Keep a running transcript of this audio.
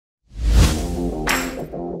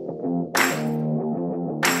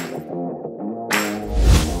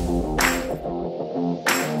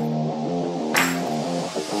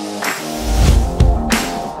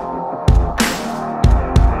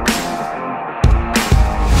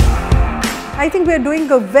I think we're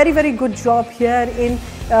doing a very, very good job here in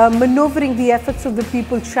maneuvering the efforts of the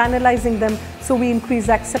people, channelizing them so we increase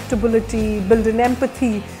acceptability, build an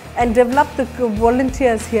empathy, and develop the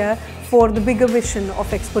volunteers here for the bigger vision of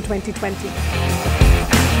Expo 2020.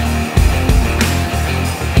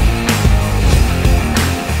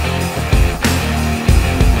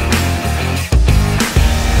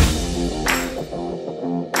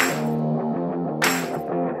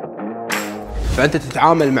 فأنت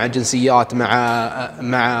تتعامل مع جنسيات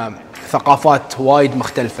مع ثقافات وايد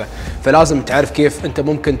مختلفة، فلازم تعرف كيف أنت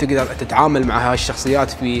ممكن تقدر تتعامل مع هاي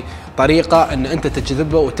الشخصيات بطريقة أن أنت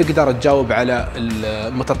تجذبه وتقدر تجاوب على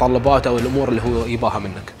المتطلبات أو الأمور اللي هو يباها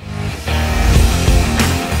منك.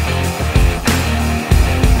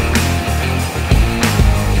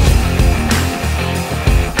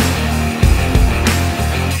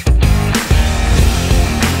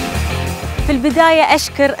 في البداية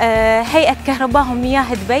أشكر هيئة كهرباء ومياه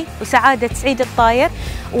دبي وسعادة سعيد الطاير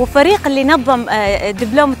وفريق اللي نظم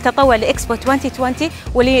دبلوم التطوع لإكسبو 2020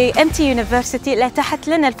 ولأمتي يونيفرسيتي اللي أتاحت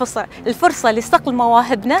لنا الفرصة لصقل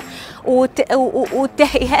مواهبنا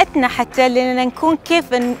وتهيئتنا حتى لنا نكون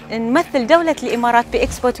كيف نمثل دولة الإمارات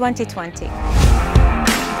بإكسبو 2020.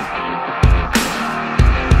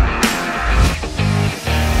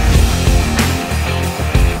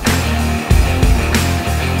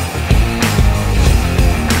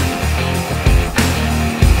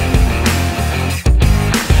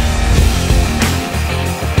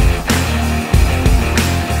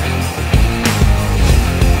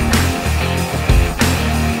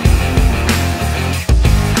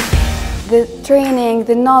 The training,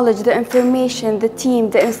 the knowledge, the information, the team,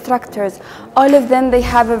 the instructors, all of them, they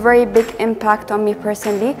have a very big impact on me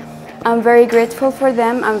personally. I'm very grateful for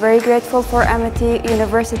them. I'm very grateful for Amity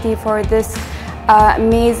University for this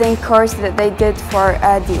amazing course that they did for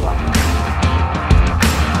DEWA.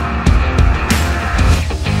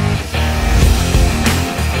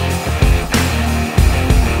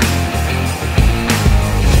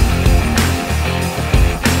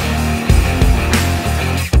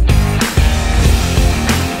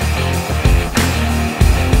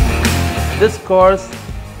 This course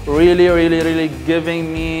really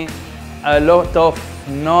giving me a lot of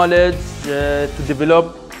knowledge to develop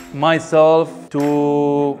myself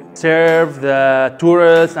to serve the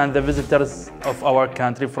tourists and the visitors of our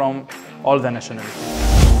country from all the nationalities.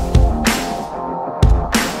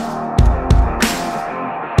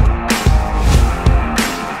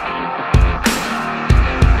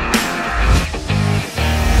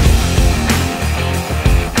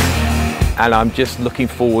 And I'm just looking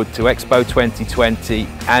forward to Expo 2020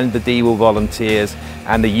 and the DEWA volunteers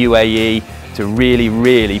and the UAE to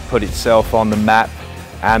really put itself on the map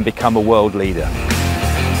and become a world leader.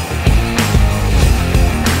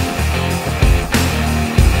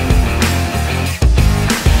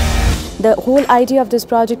 The whole idea of this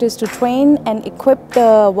project is to train and equip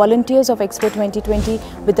the volunteers of Expo 2020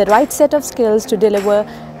 with the right set of skills to deliver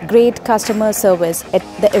great customer service at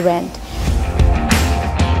the event.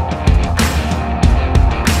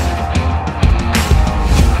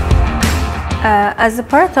 As a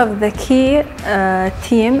part of the key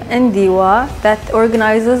team in DEWA that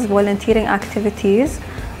organizes volunteering activities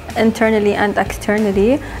internally and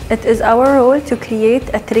externally, it is our role to create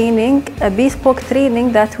a bespoke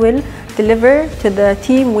training that will deliver to the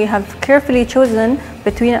team we have carefully chosen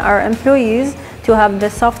between our employees to have the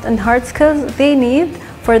soft and hard skills they need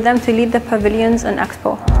for them to lead the pavilions in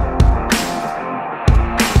Expo.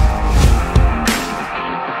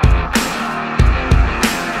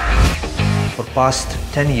 For past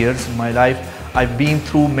 10 years in my life, I've been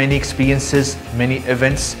through many experiences, many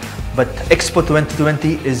events, but Expo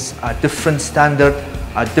 2020 is a different standard,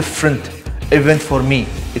 a different event for me.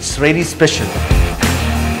 It's really special.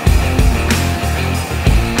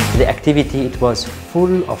 The activity, it was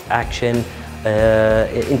full of action,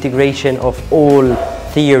 integration of all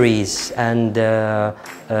theories and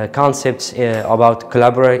concepts about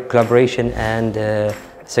collaboration and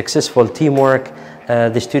successful teamwork.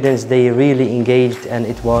 The students, they really engaged and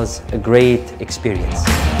it was a great experience.